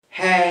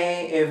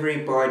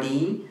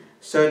everybody.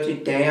 So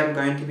today I'm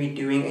going to be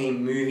doing a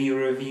movie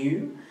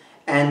review,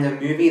 and the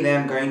movie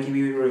that I'm going to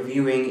be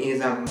reviewing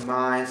is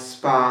My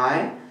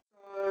Spy.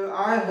 So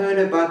I heard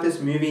about this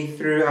movie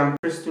through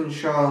Kristen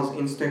Shaw's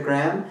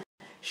Instagram.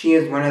 She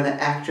is one of the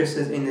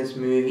actresses in this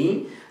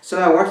movie. So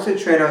I watched the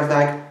trailer, I was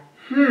like,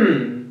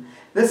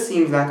 this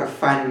seems like a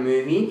fun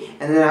movie.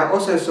 And then I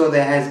also saw that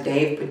it has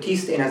Dave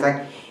Bautista and I was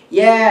like,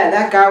 yeah,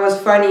 that guy was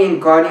funny in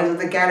Guardians of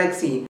the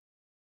Galaxy.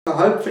 So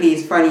hopefully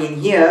he's funny in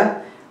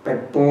here,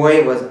 but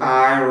boy was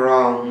I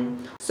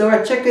wrong. So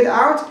I checked it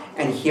out,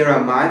 and here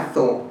are my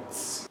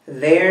thoughts.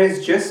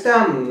 There's just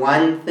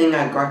one thing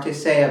I got to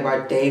say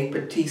about Dave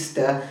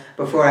Bautista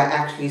before I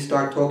actually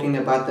start talking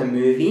about the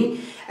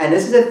movie, and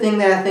this is a thing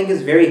that I think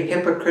is very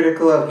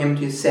hypocritical of him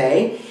to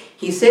say.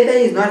 He said that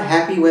he's not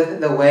happy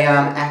with the way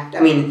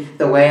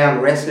the way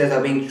wrestlers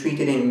are being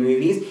treated in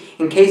movies.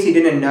 In case you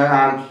didn't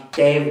know,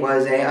 Dave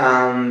was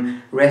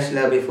a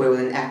wrestler before he was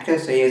an actor,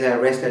 so he is a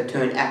wrestler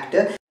turned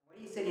actor.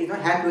 He said he's not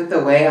happy with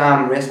the way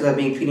wrestlers are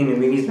being treated in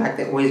movies, like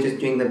they're always just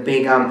doing the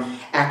big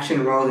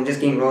action roles and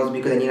just getting roles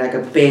because they need like a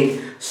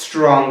big,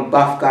 strong,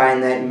 buff guy in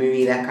that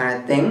movie, that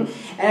kind of thing.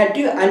 And I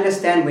do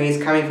understand where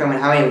he's coming from and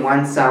how he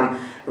wants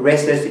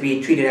wrestlers to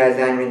be treated as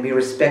and be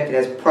respected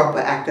as proper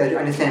actors. I do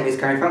understand where he's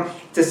coming from.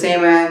 It's the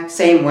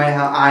same way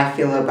how I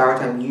feel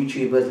about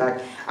YouTubers. Like,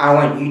 I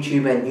want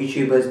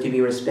YouTubers to be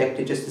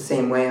respected just the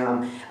same way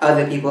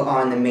other people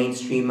are in the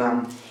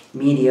mainstream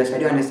media. So I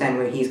do understand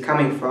where he's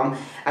coming from.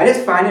 I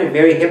just find it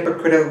very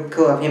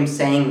hypocritical of him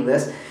saying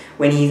this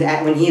when he's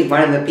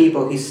one of the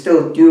people he's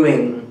still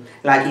doing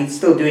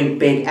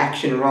big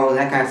action roles,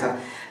 that kind of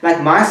stuff.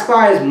 Like, My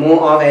Spy is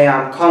more of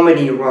a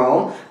comedy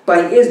role,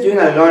 but he is doing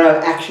a lot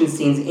of action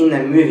scenes in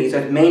the movie, so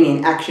it's mainly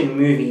an action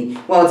movie.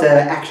 Well, it's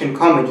an action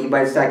comedy,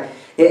 but it's like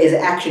there is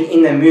action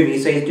in the movie,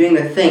 so he's doing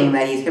the thing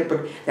that he's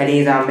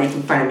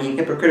making fun of, being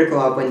hypocritical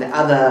of when the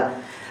other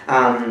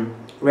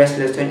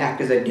wrestlers turned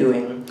actors are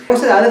doing.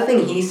 Also, the other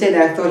thing he said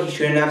that I thought he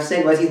shouldn't have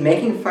said was he's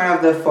making fun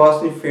of the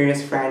Fast and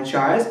Furious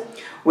franchise,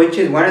 which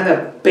is one of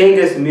the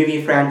biggest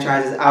movie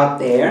franchises out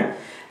there.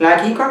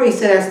 Like, he probably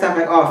said that stuff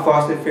like, oh,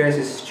 Fast and Furious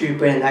is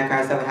stupid and that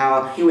kind of stuff, and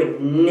how he would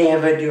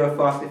never do a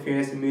Fast and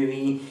Furious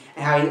movie,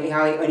 and how he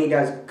only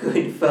does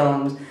good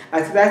films.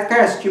 Like, so that's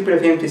kind of stupid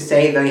of him to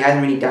say, though he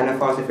hasn't really done a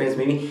Fast and Furious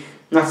movie.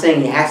 I'm not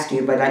saying he has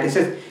to, but like, it's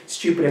just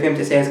stupid of him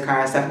to say this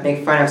kind of stuff,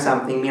 make fun of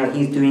something,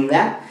 he's doing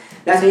that.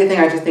 That's the only thing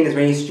I just think is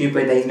really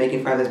stupid, that he's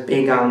making fun of this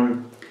big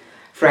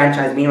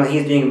franchise. Meanwhile,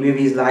 he's doing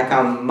movies like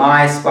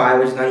My Spy,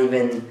 which is not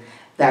even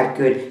that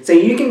good. So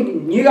you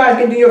guys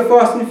can do your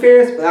Fast and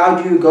Furious, but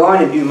I'll go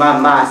on and do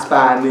my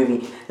Spy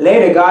movie.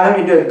 Later, guys, I'm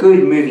going to do a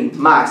good movie,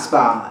 My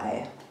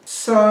Spy.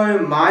 So,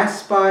 My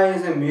Spy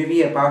is a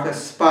movie about a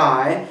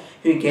spy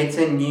who gets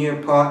a new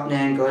partner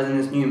and goes on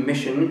this new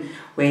mission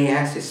where he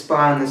has to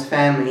spy on this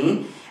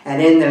family.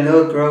 And then the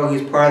little girl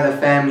who's part of the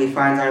family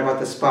finds out about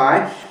the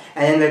spy.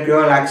 And then the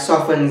girl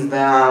softens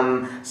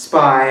the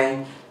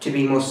spy to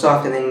be more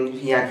soft, and then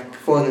he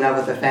falls in love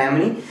with the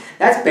family.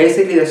 That's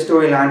basically the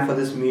storyline for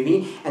this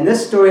movie. And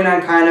this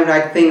storyline kind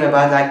of thing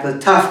about the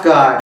tough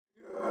guy.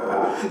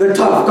 The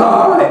tough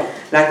guy!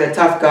 Like the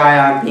tough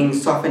guy being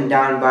softened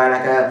down by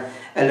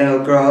a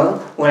little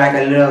girl or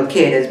a little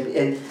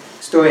kid.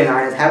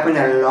 Storyline has happened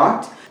a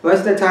lot. Most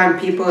of the time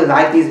people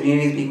like these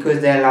movies because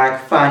they're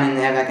fun and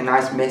they have a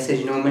nice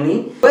message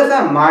normally. With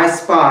My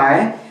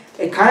Spy,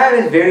 it kind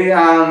of is very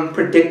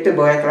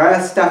predictable. A lot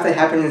of stuff that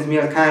happened in this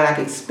movie I was kind of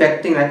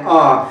expecting,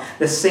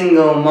 the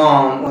single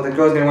mom or the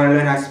girl's going to want to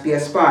learn how to be a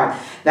spy.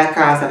 That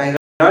kind of stuff.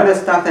 A lot of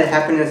the stuff that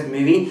happened in this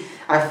movie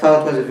I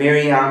felt was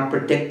very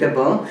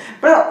predictable.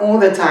 But not all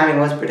the time it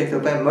was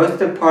predictable, but most of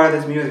the part of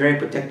this movie was very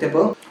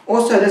predictable.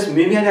 Also, this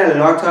movie had a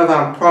lot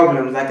of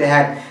problems. They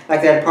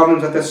had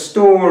problems with the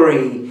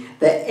story,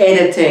 the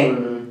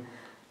editing.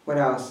 What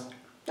else?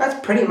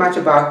 That's pretty much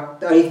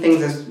about the only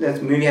things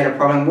this movie had a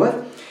problem with.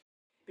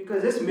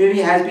 Because this movie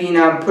has been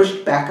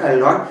pushed back a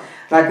lot.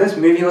 This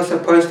movie was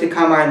supposed to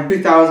come out in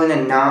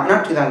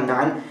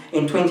 2009,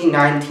 in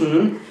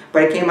 2019,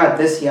 but it came out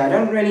this year. I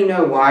don't really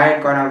know why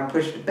it got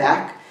pushed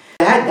back.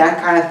 It had that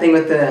kind of thing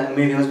with the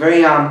movie. It was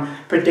very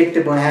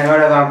predictable and had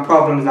a lot of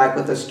problems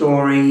with the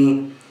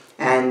story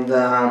and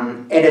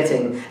the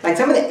editing.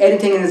 Some of the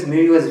editing in this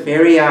movie was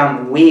very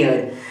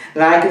weird.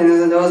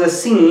 There was a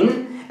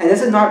scene, and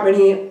this is not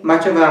really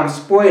much of a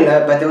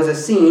spoiler, but there was a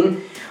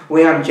scene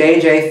where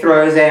JJ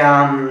throws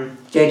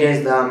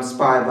JJ's the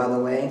spy, by the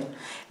way,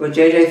 where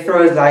JJ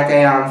throws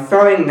a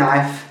throwing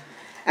knife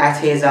at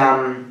his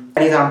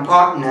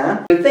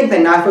partner. You'd think the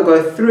knife would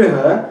go through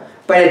her,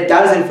 but it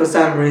doesn't for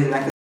some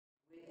reason.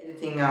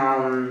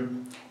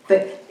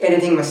 The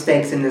editing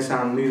mistakes in this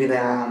movie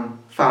that I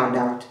found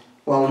out,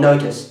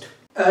 noticed.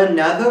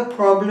 Another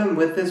problem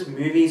with this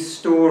movie's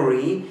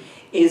story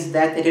is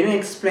that they didn't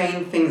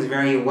explain things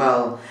very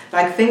well.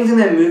 Things in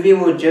the movie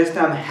will just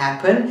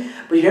happen,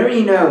 but you don't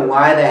really know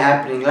why they're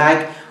happening.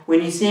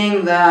 When you're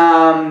seeing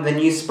the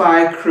new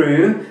spy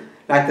crew,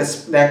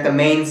 the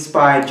main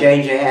spy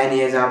JJ and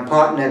his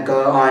partner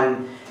go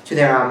on to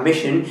their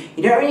mission.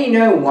 You don't really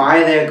know why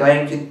they're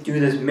going to do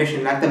this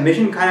mission. Like the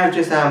mission kind of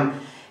just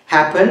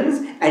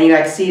happens, and you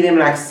like see them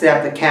like set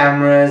up the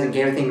cameras and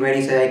get everything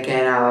ready so they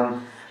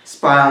can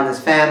spy on this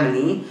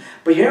family.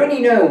 But you don't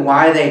really know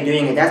why they're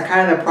doing it. That's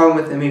kind of the problem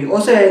with the movie.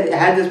 Also, it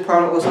had this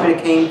problem also when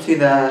it came to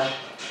the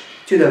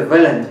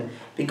villain.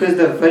 Because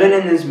the villain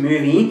in this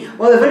movie,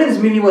 well, the villain in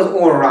this movie was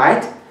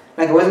alright.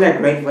 Like, it wasn't a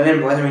great villain, but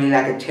it wasn't really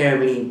like a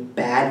terribly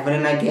bad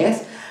villain, I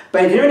guess.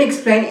 But it didn't really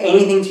explain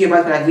anything to you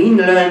about it. Like, we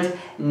learned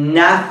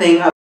nothing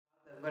about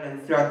the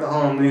villain throughout the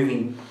whole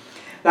movie.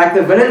 Like,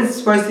 the villain's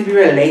supposed to be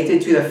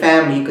related to the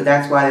family, because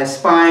that's why they're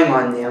spying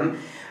on them.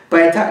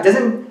 But it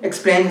doesn't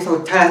explain us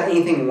or tell us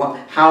anything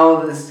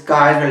how this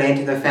guy's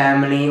related to the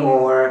family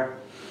or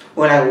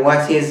like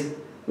why he's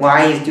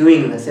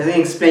doing this. It doesn't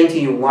explain to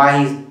you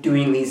why he's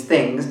doing these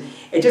things.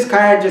 It just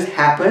kind of just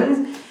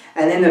happens,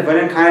 and then the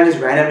villain kind of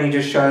just randomly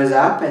just shows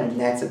up,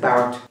 and that's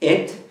about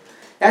it.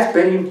 That's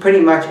pretty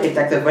much it.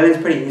 Like, the villain's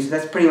pretty useless.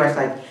 That's pretty much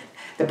like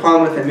the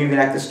problem with the movie,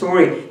 like the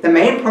story. The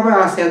main problem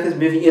I'll say with this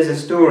movie is the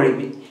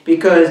story,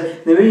 because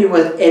the movie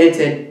was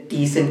edited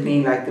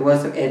decently. Like, there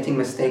was some editing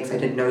mistakes I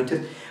did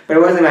notice, but it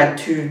wasn't like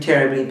too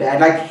terribly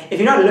bad. Like, if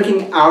you're not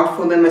looking out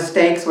for the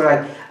mistakes, or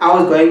like I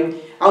was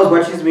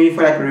watching this movie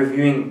for like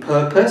reviewing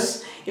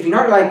purpose. If you're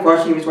not like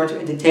watching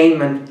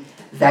entertainment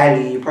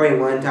value, you probably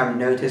won't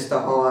notice the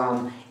whole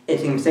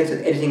editing mistakes.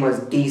 The editing was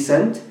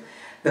decent,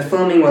 the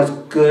filming was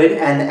good,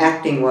 and the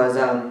acting was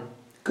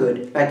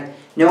good. Like,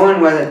 no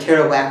one was a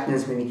terrible actor in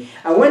this movie.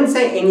 I wouldn't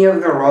say any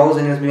of the roles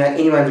in this movie, like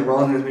anyone's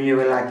roles in this movie,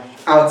 were like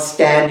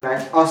outstanding,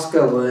 like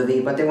Oscar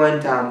worthy, but they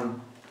weren't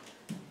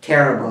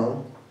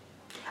terrible.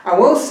 I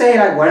will say,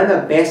 like, one of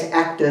the best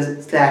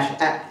actresses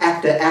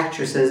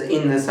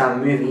in this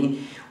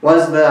movie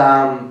was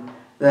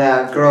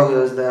the girl who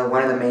was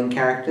one of the main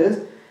characters.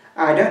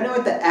 I don't know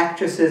what the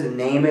actress's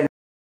name is.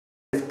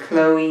 It's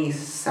Chloe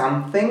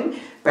something,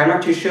 but I'm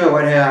not too sure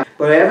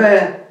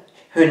whatever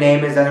her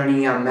name is doesn't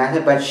really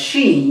matter. But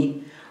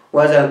she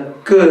was a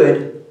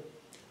good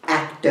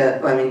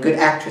good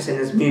actress in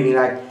this movie.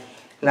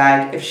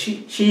 Like if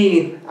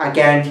she I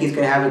guarantee is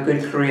gonna have a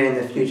good career in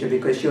the future,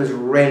 because she was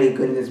really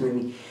good in this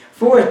movie.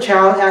 For a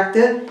child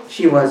actor,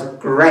 she was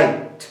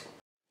great.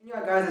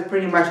 Yeah, guys, that's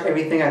pretty much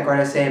everything I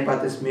gotta say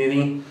about this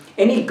movie.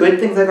 Any good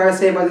things I gotta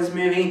say about this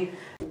movie?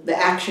 The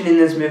action in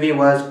this movie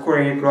was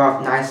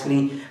choreographed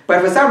nicely,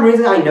 but for some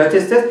reason I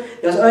noticed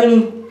that there was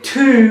only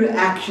 2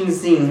 action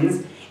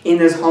scenes in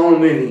this whole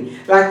movie.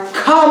 Like,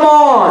 come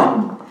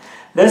on!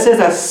 This is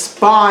a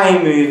spy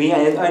movie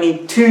and there's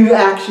only 2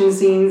 action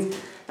scenes.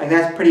 Like,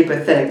 that's pretty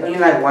pathetic. Only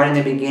like one in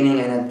the beginning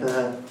and at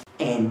the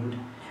end.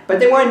 But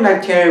they weren't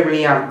like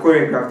terribly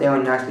choreographed. They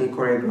were nicely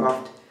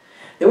choreographed.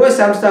 There was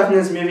some stuff in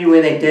this movie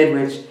where they did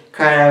which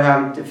kind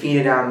of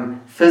defeated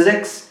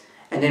physics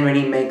and didn't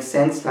really make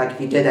sense. Like,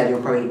 if you did that,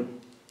 you'll probably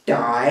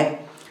die.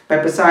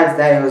 But besides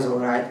that, it was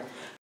alright.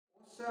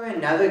 Also,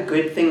 another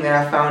good thing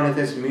that I found with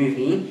this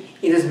movie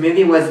is this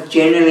movie was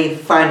generally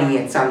funny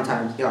at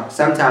sometimes. Yeah,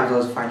 sometimes it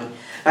was funny.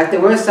 Like,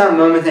 there were some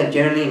moments that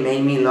generally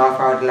made me laugh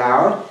out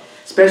loud.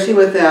 Especially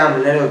with the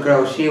little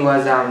girl. She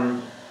was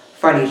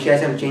funny. She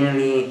had some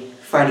genuinely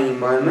funny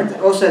moments.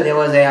 Also, there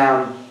was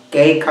a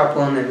gay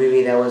couple in the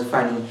movie that was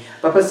funny.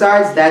 But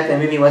besides that, the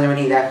movie wasn't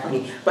really that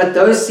funny. But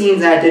those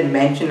scenes that I did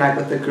mention, like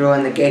with the girl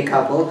and the gay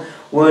couple,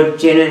 were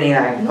genuinely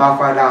like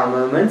laugh out loud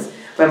moments.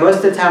 But most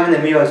of the time in the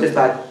movie, I was just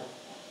like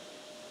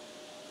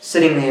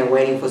sitting there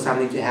waiting for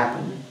something to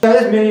happen. So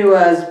this movie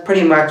was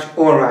pretty much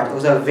alright. It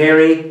was a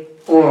very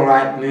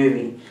alright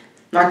movie.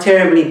 Not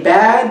terribly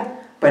bad,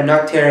 but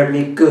not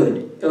terribly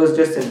good. It was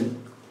just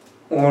an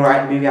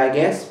alright movie, I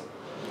guess.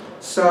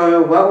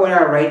 So what would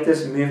I rate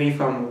this movie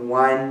from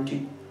 1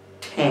 to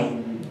 10?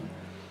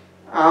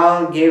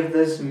 I'll give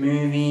this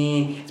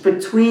movie,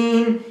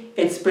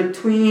 it's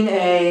between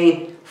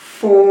a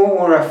 4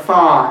 or a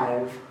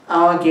 5.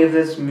 I'll give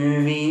this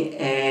movie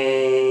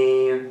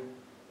a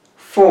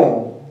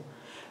 4.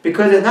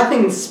 Because there's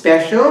nothing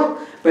special,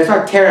 but it's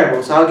not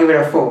terrible, so I'll give it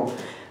a 4.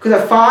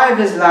 Because a 5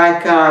 is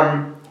like,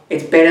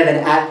 it's better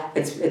than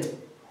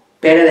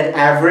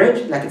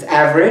average, like it's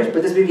average,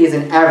 but this movie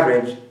isn't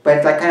average, but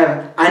it's like kind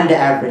of under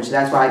average, so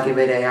that's why I give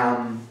it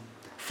a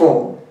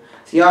 4.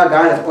 So yeah,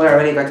 guys, that's all I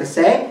really got to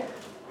say.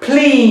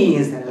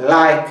 Please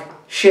like,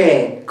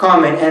 share,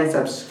 comment, and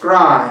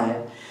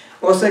subscribe.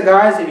 Also,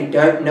 guys, if you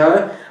don't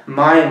know,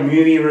 my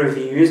movie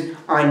reviews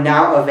are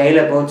now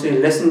available to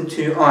listen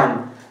to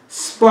on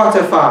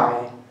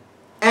Spotify,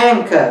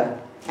 Anchor.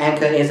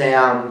 Anchor is a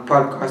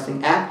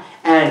podcasting app,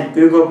 and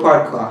Google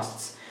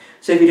Podcasts.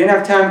 So if you don't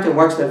have time to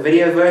watch the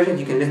video versions,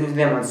 you can listen to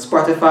them on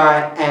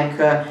Spotify,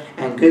 Anchor,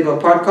 and Google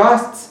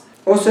Podcasts.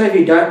 Also, if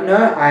you don't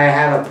know, I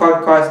have a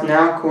podcast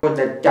now called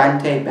The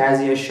Dante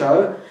Bazia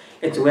Show.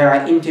 It's where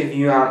I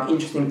interview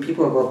interesting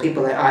people, well,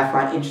 people that I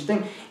find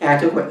interesting, and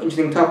I talk about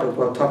interesting topics,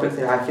 well, topics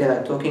that I feel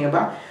like talking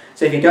about.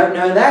 So if you don't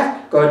know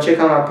that, go check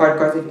out my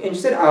podcast if you're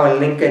interested. I will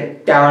link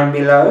it down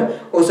below.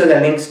 Also, the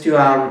links to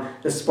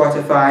the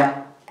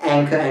Spotify,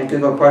 Anchor, and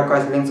Google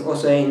Podcast links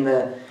also in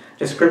the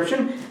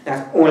description.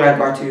 That's all I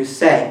got to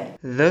say.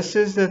 This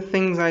is the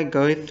things I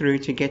go through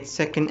to get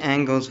second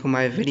angles for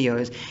my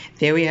videos.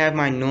 There we have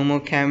my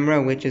normal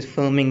camera, which is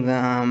filming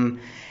the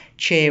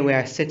chair where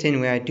I sit in,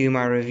 where I do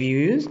my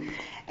reviews.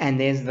 And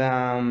there's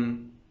the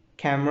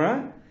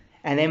camera.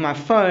 And then my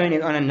phone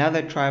is on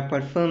another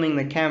tripod filming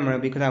the camera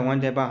because I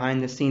want a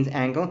behind the scenes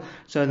angle.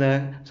 So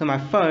my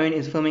phone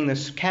is filming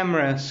this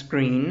camera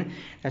screen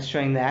that's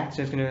showing that.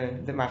 So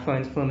my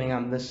phone's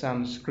filming this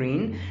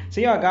screen.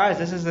 So yeah, guys,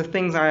 this is the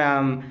things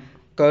I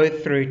go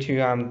through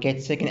to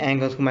get second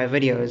angles for my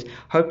videos.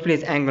 Hopefully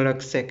this angle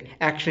looks sick.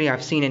 Actually,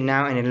 I've seen it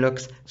now and it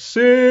looks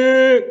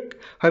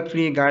sick.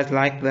 Hopefully you guys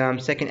like the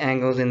second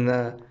angles in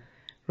the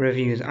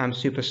reviews. I'm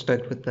super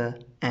stoked with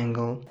the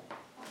angle.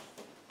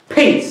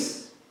 Peace!